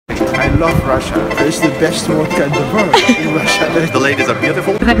love Russia. It's the best vodka in the world in Russia. The ladies are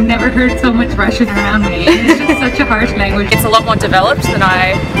beautiful. I've never heard so much Russian around me. It's just such a harsh language. It's a lot more developed than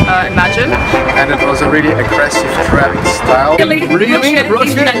I imagined. And it was a really aggressive traveling style. Really?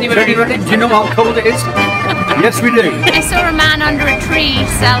 Do you know how cold it is? Yes, we do. I saw a man under a tree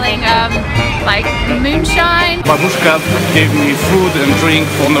selling like moonshine. Babushka gave me food and drink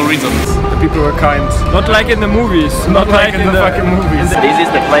for no reason. The people were kind. Not like in the movies. Not like in the fucking movies. This is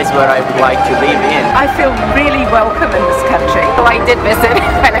the place where I would like to live in. I feel really welcome in this country. So I did visit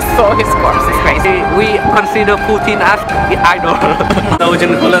and I saw his corpse. It's crazy. We consider Putin as the idol.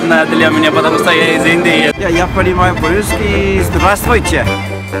 Очень холодно для меня, потому что я из Индии. Я понимаю по-русски. Здравствуйте.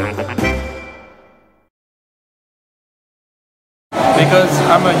 Because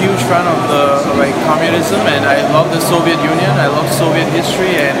I'm a huge fan of the communism, and I love the Soviet Union. I love Soviet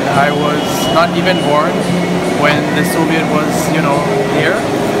history, and I was not even born when the Soviet was, here.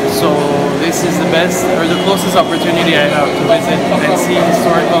 So this is the best or the closest opportunity I have to visit and see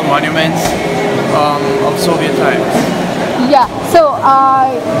historical monuments of Soviet times. Yeah, so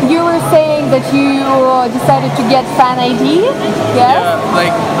you were saying that you decided to get fan ID, yes? Yeah,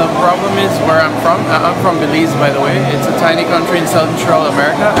 like the problem is where I'm from. I'm from Belize, by the way. It's a tiny country in Central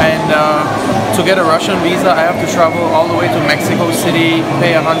America, and to get a Russian visa, I have to travel all the way to Mexico City,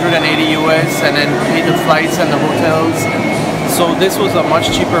 pay 180 US, and then pay the flights and the hotels. So this was a much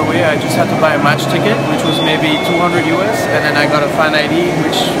cheaper way. I just had to buy a match ticket, which was maybe 200 US, and then I got a fan ID,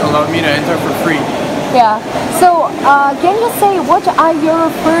 which allowed me to enter for free. Yeah. So, can you say what are your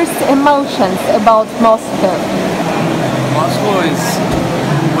first emotions about Moscow? Moscow is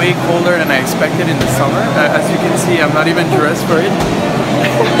way colder than I expected in the summer. As you can see, I'm not even dressed for it.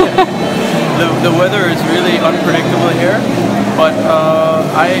 The weather is really unpredictable here, but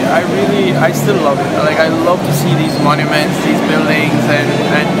I still love it. Like, I love to see these monuments, these buildings,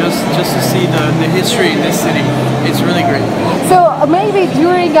 and just to see the history in this city. It's really great. So maybe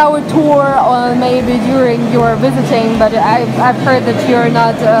during our tour, or maybe during your visiting, but I've heard that you're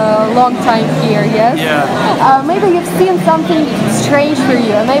not a long time here, yes? Yeah. Maybe you've seen something strange for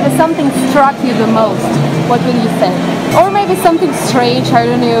you, and maybe something struck you the most. What would you say? Or maybe something strange, I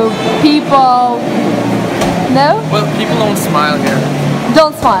don't know, people... No? Well, people don't smile here.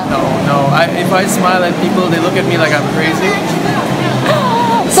 Don't smile? No. If I smile at people, they look at me like I'm crazy.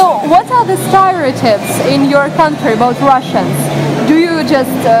 So, what are the stereotypes in your country about Russians? Do you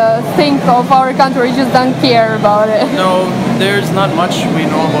just think of our country, you just don't care about it? No, there's not much we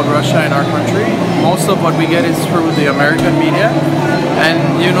know about Russia in our country. Most of what we get is through the American media.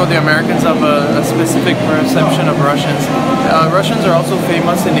 And the Americans have a specific perception of Russians. Russians are also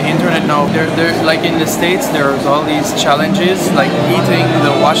famous in the internet now. They're like in the States, there's all these challenges like eating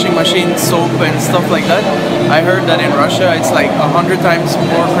the washing machine soap and stuff like that. I heard that in Russia it's like 100 times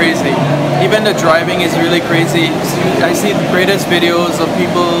more crazy. Even the driving is really crazy. I see the greatest videos of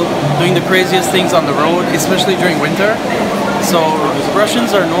people doing the craziest things on the road, especially during winter. So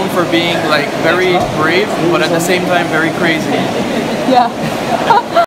Russians are known for being like very brave, but at the same time very crazy. Yeah.